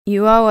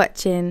You are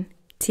watching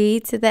T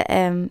to the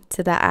M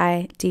to the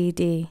I D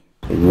D.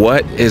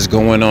 What is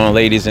going on,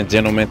 ladies and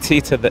gentlemen?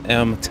 T to the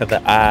M to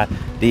the I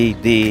D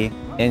D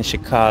in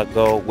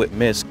Chicago with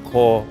Miss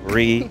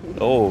Corey.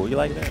 Oh, you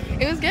like that?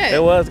 It was good.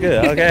 It was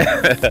good.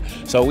 Okay.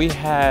 So we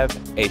have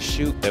a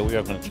shoot that we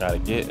are going to try to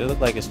get. It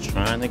looks like it's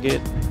trying to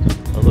get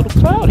a little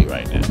cloudy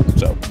right now.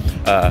 So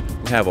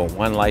we have a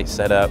one light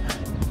setup,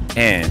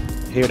 and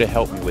here to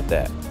help me with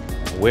that,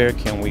 where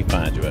can we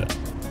find you at?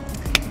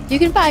 You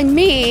can find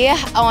me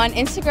on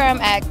Instagram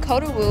at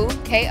Kodawoo,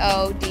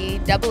 Kodawwu,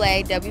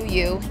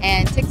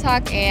 and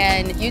TikTok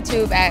and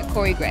YouTube at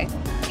Corey Gray,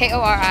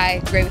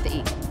 Kori, Gray with the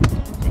E.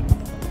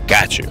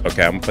 Got you.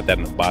 Okay, I'm gonna put that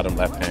in the bottom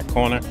left-hand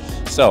corner.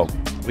 So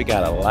we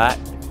got a lot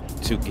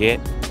to get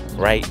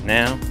right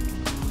now.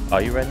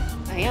 Are you ready?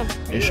 I am.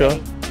 You sure?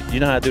 You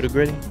know how to do the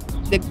gritty?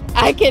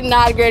 I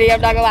cannot gritty. I'm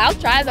not gonna lie. I'll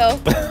try though.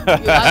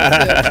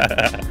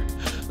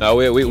 No,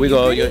 we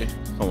go.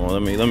 Come on,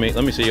 let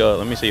me see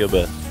your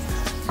best.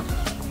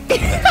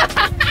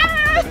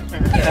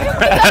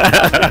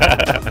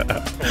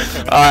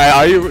 All right,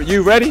 are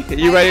you ready?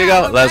 You ready to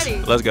go? Let's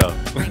go.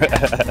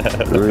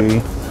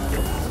 3.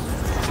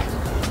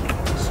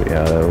 See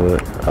how that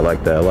look. I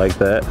like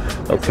that.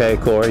 Okay,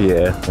 Corey.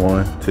 Yeah.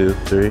 1, 2,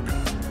 3.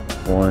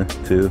 1,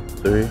 2,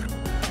 3.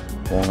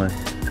 1,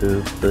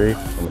 2, 3.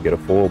 I'm gonna get a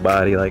full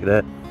body like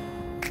that.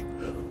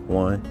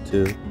 1,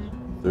 2,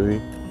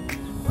 3.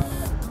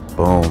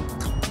 Boom.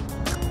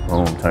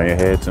 Boom. Turn your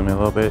head to me a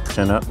little bit.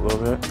 Chin up a little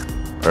bit.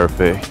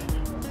 Perfect.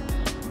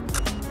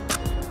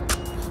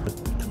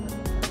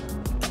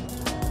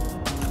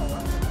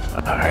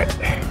 All right.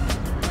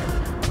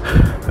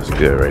 That's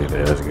good right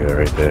there. That's good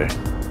right there.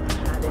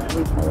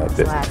 I like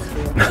this.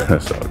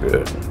 That's all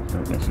good.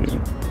 Let me see.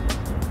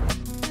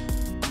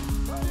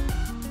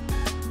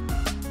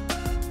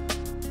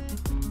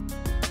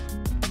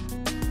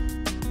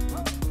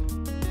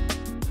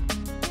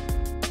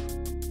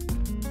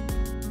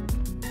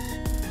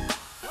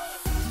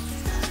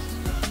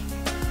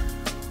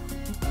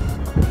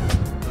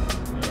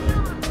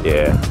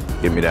 Yeah,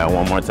 give me that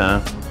one more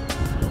time.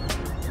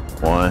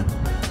 1,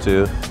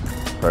 2,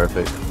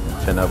 perfect.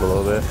 Chin up a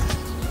little bit.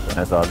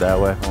 That's all that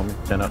way, homie.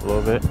 Chin up a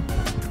little bit.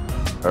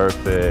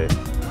 Perfect.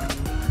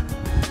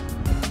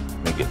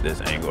 Let me get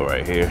this angle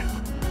right here.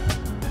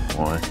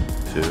 1,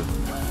 2.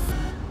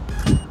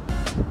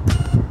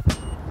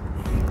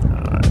 All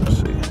right, let's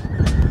see.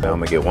 I'm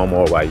gonna get one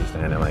more while you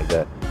standing like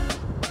that.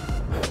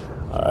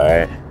 All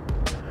right.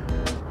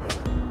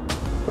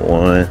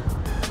 1,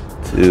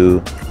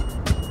 2.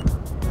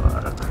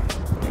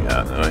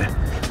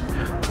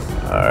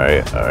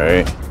 All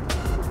right.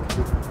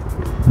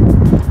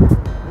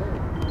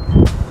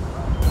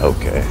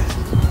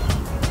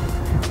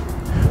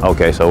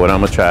 Okay, so what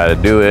I'm gonna try to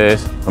do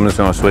is, I'm just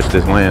gonna switch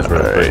this lens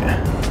real quick.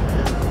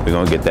 We're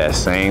gonna get that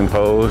same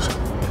pose,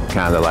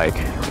 kinda like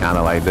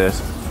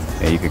this,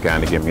 and you can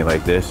kinda get me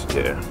like this,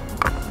 yeah.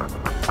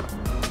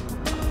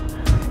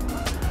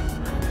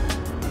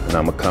 And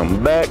I'm gonna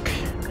come back,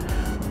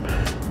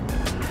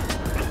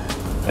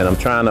 and I'm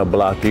trying to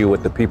block you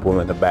with the people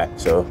in the back,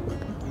 so.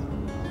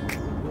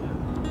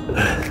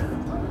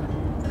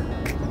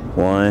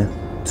 1,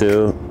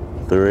 2,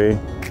 3.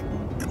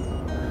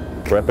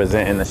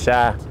 Representing the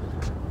shy.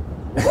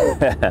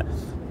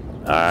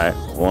 All right,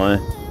 1,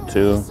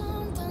 2,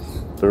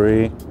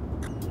 3.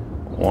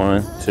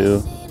 1,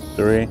 2,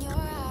 3.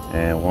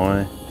 And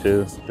 1,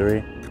 2,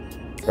 3.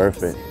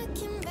 Perfect.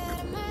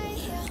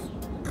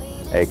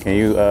 Hey, can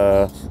you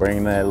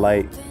bring that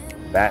light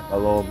back a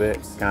little bit?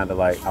 Kind of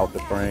like out the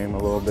frame a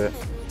little bit.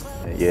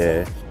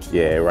 Yeah,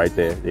 right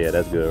there. Yeah,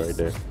 that's good right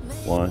there.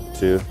 1,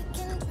 2.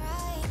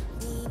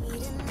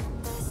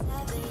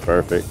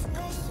 Perfect.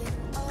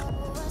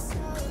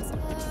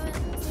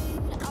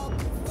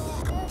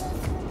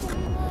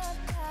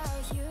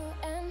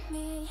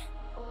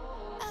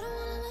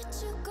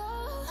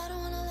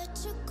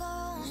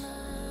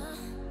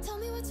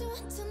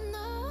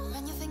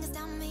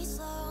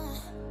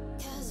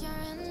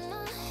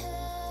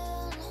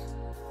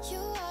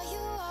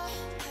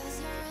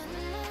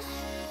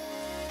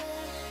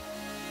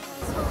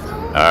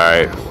 All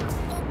right.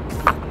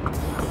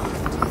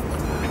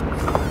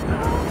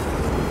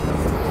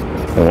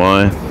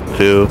 1,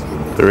 2,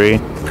 3.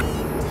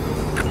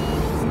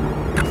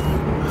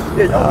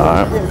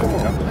 All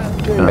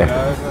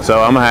right.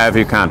 So I'm gonna have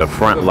you kind of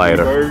front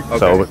lighter. Okay.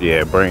 So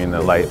yeah, bring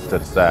the light to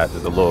the side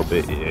just a little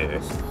bit.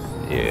 Yeah.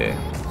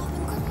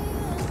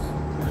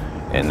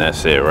 And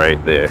that's it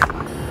right there.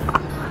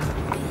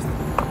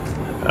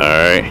 All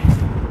right.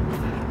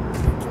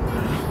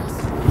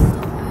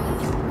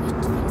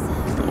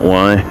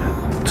 1,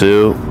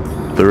 2,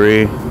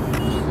 3.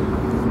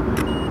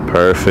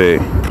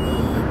 Perfect.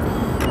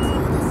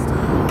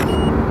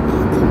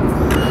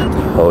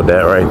 Hold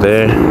that right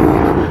there.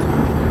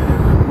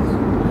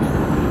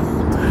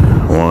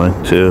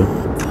 1, 2.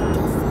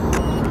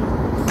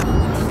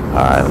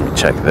 All right, let me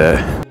check that.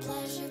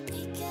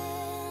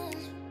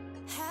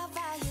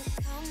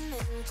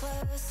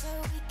 Closer,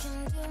 we can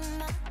do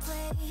my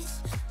place.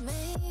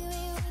 Maybe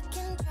we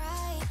can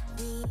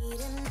try.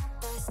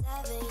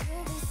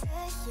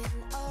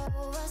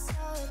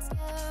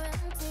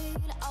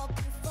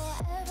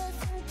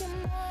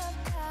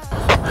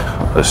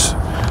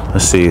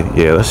 Let's see.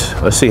 Yeah,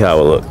 let's see how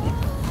it look.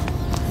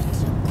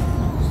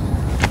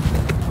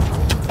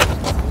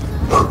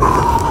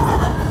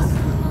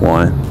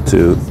 One,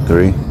 two,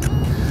 three.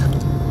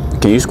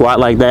 Can you squat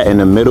like that in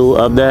the middle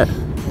of that?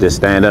 Just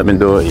stand up and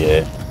do it.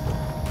 Yeah.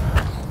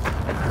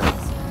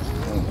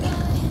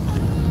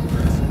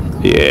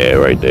 Yeah,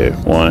 right there.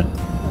 One.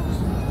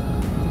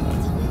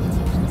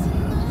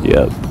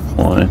 Yep.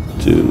 1,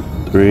 2,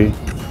 3.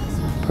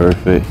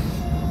 Perfect.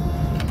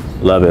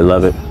 Love it,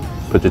 love it.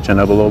 Put your chin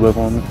up a little bit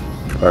for me.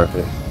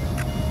 Perfect.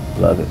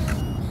 Love it.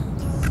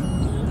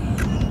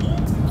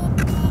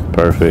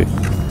 Perfect.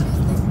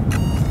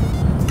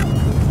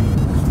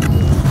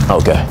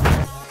 Okay.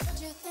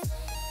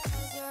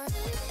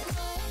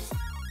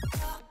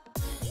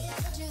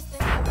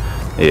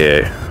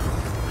 Yeah.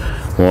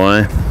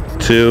 1,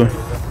 2.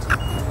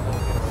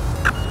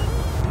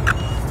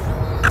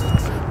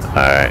 All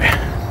right.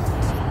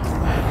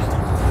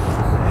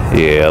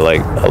 Yeah, I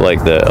like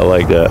that. I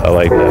like that. I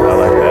like that. I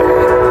like that.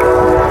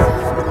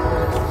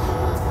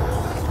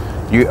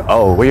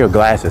 Oh, where your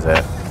glasses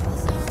at?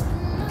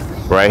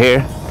 Right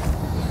here?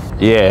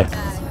 Yeah.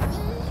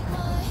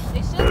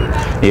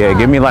 Yeah,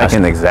 give me like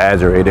an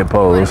exaggerated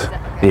pose.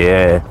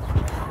 Yeah.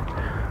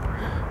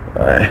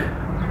 All right.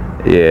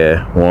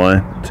 Yeah,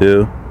 1,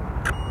 2.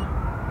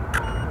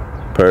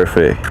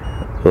 Perfect.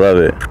 Love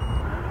it.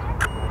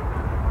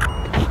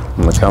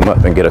 I'm gonna come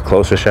up and get a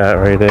closer shot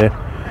right there.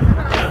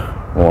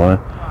 1,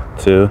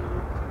 2.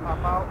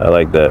 I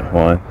like that.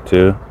 1,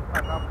 2.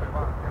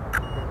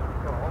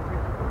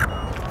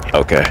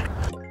 Okay.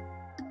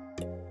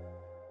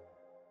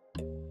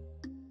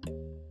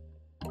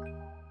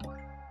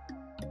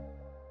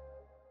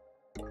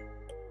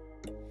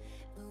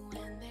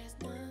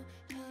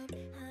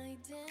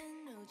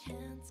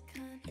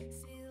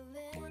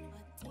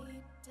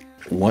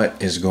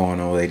 What is going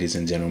on, ladies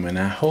and gentlemen?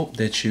 I hope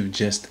that you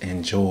just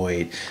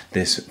enjoyed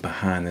this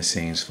behind the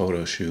scenes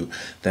photo shoot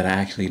that I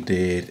actually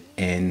did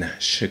in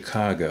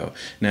Chicago.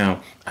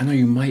 Now, I know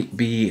you might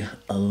be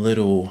a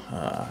little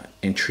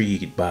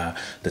intrigued by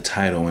the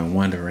title and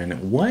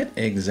wondering what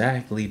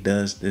exactly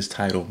does this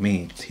title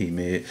mean,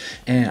 T-Mid?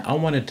 And I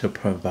wanted to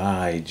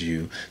provide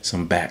you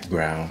some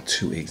background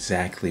to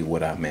exactly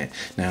what I meant.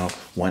 Now,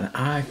 when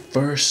I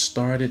first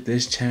started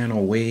this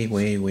channel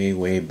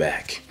way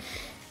back,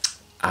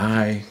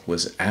 I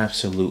was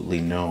absolutely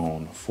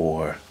known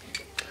for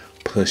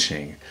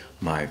pushing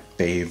my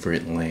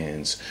favorite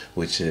lens,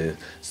 which is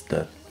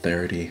the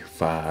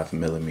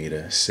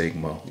 35mm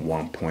Sigma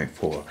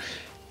 1.4.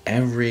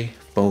 Every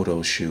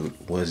photo shoot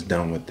was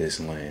done with this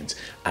lens.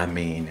 I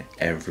mean,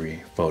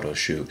 every photo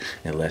shoot,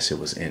 unless it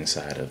was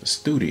inside of a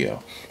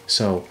studio.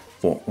 So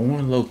for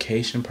on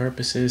location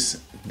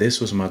purposes, this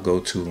was my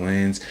go-to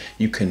lens.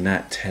 You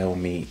cannot tell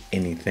me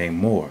anything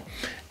more.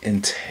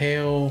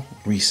 Until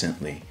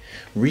recently.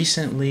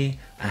 Recently,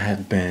 I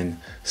have been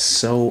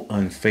so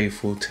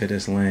unfaithful to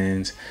this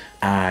lens.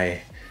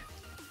 I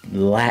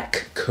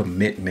lack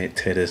commitment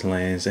to this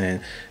lens,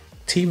 and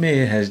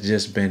T-Mid has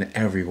just been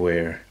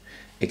everywhere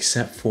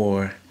except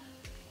for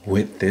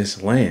with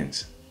this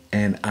lens.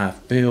 And I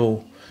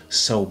feel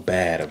so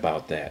bad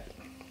about that.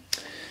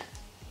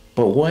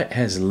 But what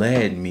has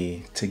led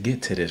me to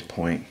get to this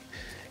point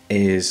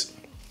is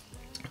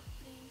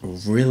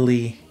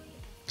really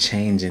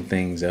changing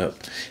things up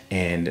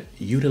and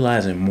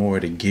utilizing more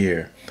of the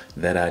gear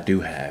that I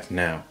do have.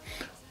 Now,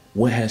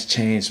 what has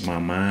changed my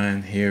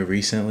mind here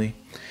recently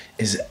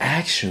is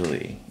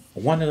actually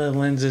one of the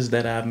lenses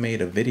that I've made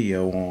a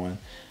video on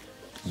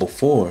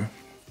before,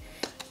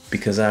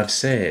 because I've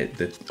said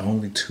that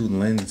only two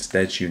lenses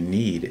that you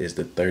need is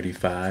the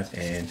 35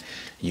 and,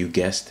 you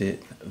guessed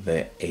it,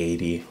 the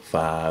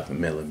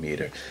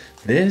 85mm.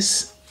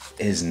 This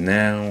is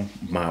now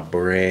my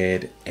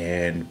bread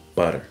and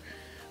butter.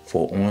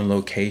 For on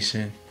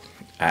location,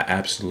 I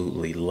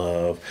absolutely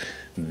love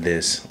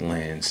this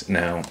lens.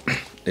 Now,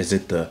 is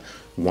it the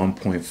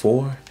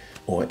 1.4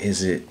 or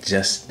is it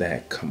just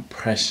that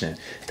compression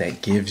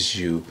that gives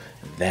you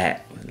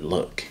that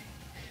look?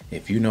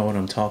 If you know what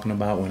I'm talking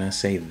about when I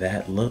say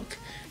that look,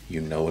 you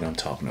know what I'm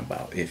talking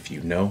about. If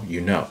you know, you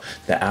know.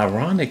 The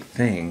ironic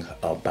thing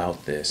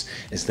about this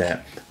is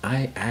that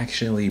I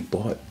actually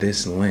bought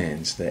this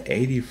lens, the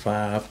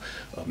 85mm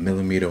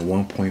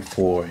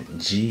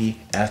 1.4 G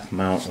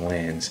f-mount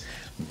lens,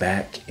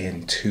 back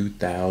in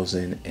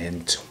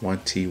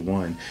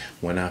 2021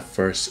 when I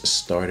first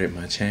started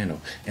my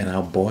channel. And I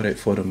bought it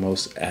for the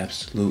most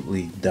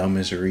absolutely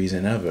dumbest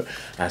reason ever.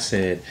 I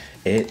said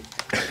it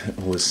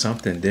was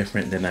something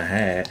different than I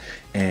had,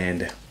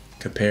 and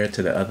compared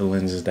to the other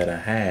lenses that I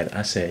had,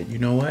 I said, you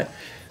know what?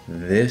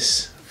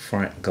 This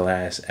front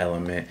glass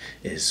element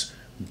is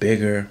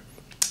bigger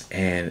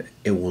and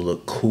it will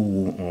look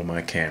cool on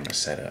my camera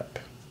setup.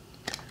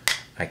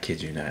 I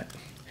kid you not.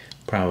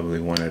 Probably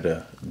one of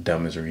the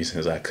dumbest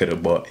reasons I could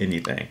have bought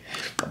anything.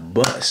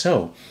 But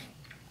so,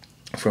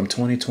 from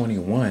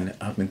 2021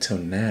 up until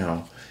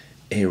now,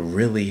 it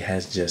really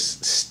has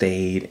just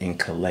stayed and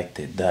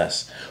collected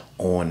dust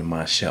on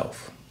my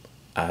shelf.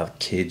 I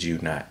kid you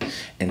not.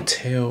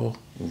 Until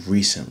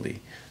recently,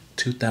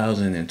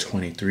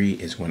 2023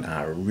 is when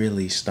I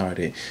really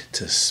started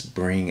to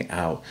bring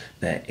out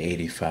that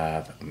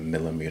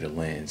 85mm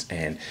lens,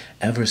 and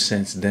ever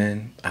since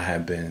then I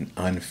have been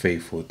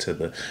unfaithful to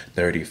the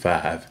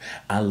 35.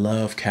 I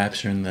love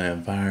capturing the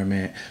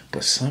environment,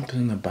 but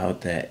something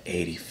about that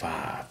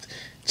 85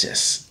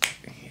 just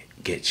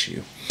gets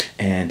you.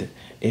 And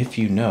if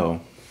you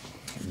know,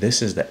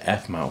 this is the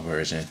F mount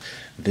version.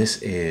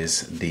 This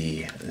is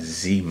the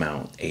Z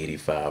mount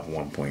 85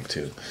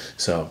 1.2.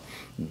 So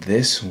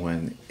this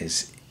one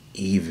is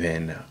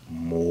even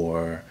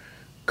more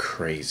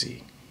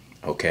crazy.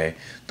 Okay,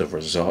 the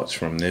results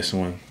from this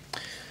one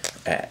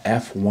at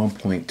f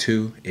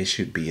 1.2, it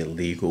should be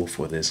illegal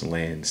for this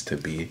lens to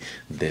be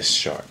this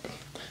sharp.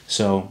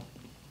 So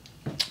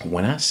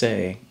when I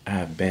say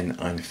I've been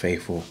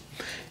unfaithful,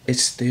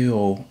 it's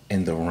still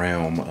in the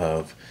realm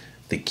of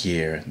the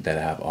gear that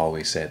I've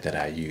always said that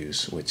I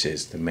use, which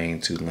is the main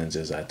two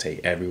lenses I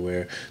take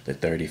everywhere, the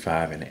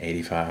 35 and the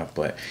 85.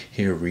 But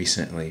here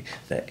recently,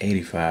 the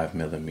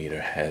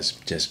 85mm has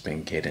just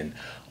been getting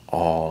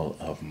all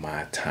of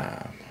my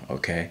time,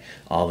 okay?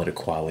 All of the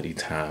quality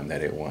time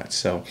that it wants.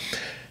 So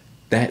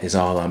that is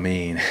all I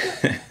mean.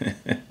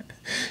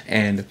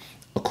 And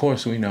of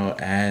course, we know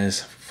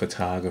as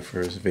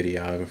photographers,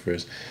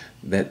 videographers,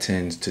 that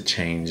tends to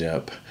change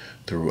up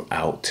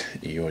throughout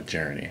your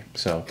journey.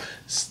 So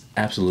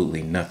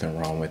absolutely nothing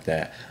wrong with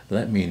that.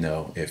 Let me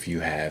know if you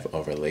have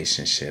a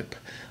relationship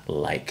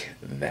like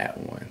that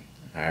one.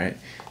 All right,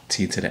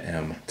 T to the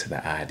M to the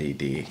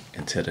IDD.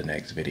 Until the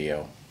next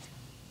video,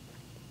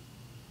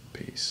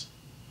 peace.